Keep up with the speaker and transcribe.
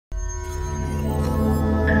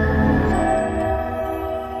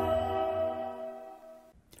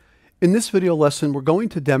In this video lesson, we're going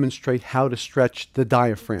to demonstrate how to stretch the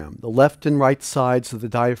diaphragm, the left and right sides of the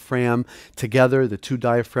diaphragm together, the two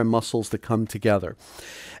diaphragm muscles that come together.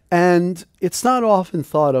 And it's not often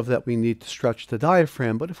thought of that we need to stretch the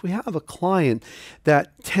diaphragm, but if we have a client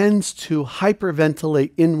that tends to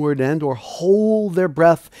hyperventilate inward and or hold their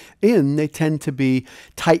breath in, they tend to be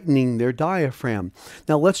tightening their diaphragm.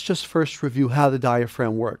 Now let's just first review how the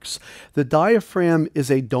diaphragm works. The diaphragm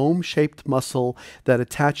is a dome-shaped muscle that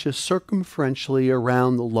attaches circumferentially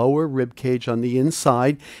around the lower rib cage on the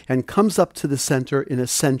inside and comes up to the center in a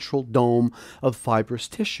central dome of fibrous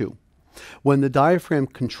tissue. When the diaphragm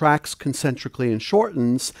contracts concentrically and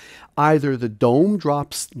shortens, either the dome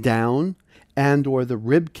drops down and or the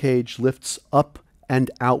rib cage lifts up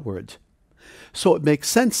and outward. So it makes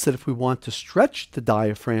sense that if we want to stretch the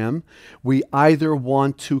diaphragm, we either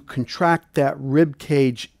want to contract that rib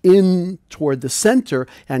cage in toward the center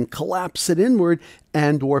and collapse it inward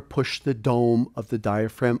and or push the dome of the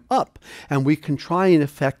diaphragm up. And we can try and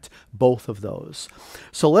affect both of those.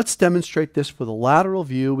 So let's demonstrate this with a lateral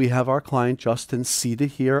view. We have our client Justin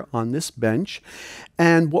seated here on this bench.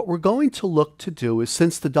 And what we're going to look to do is,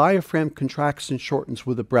 since the diaphragm contracts and shortens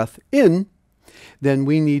with a breath in, then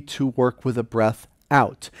we need to work with a breath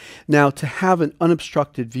out. Now, to have an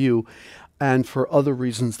unobstructed view, and for other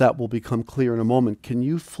reasons that will become clear in a moment, can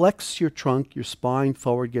you flex your trunk, your spine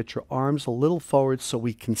forward, get your arms a little forward so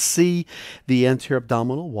we can see the anterior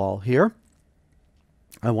abdominal wall here?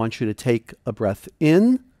 I want you to take a breath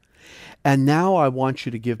in. And now I want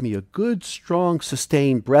you to give me a good, strong,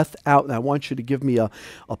 sustained breath out. And I want you to give me a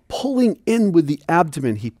pulling in with the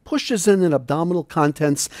abdomen. He pushes in and abdominal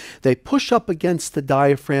contents. They push up against the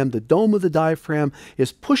diaphragm. The dome of the diaphragm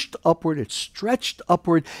is pushed upward. It's stretched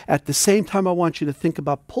upward. At the same time, I want you to think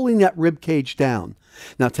about pulling that rib cage down.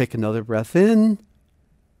 Now take another breath in.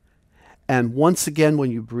 And once again, when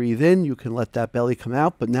you breathe in, you can let that belly come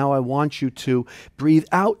out. But now I want you to breathe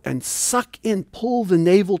out and suck in, pull the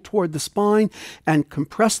navel toward the spine and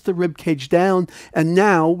compress the rib cage down. And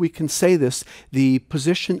now we can say this, the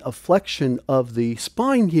position of flexion of the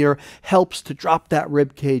spine here helps to drop that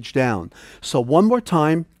rib cage down. So one more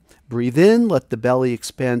time, breathe in, let the belly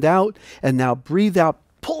expand out. And now breathe out,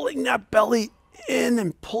 pulling that belly in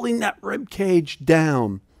and pulling that rib cage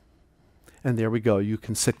down. And there we go. You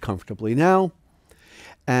can sit comfortably now.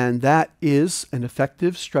 And that is an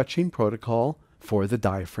effective stretching protocol for the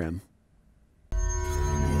diaphragm.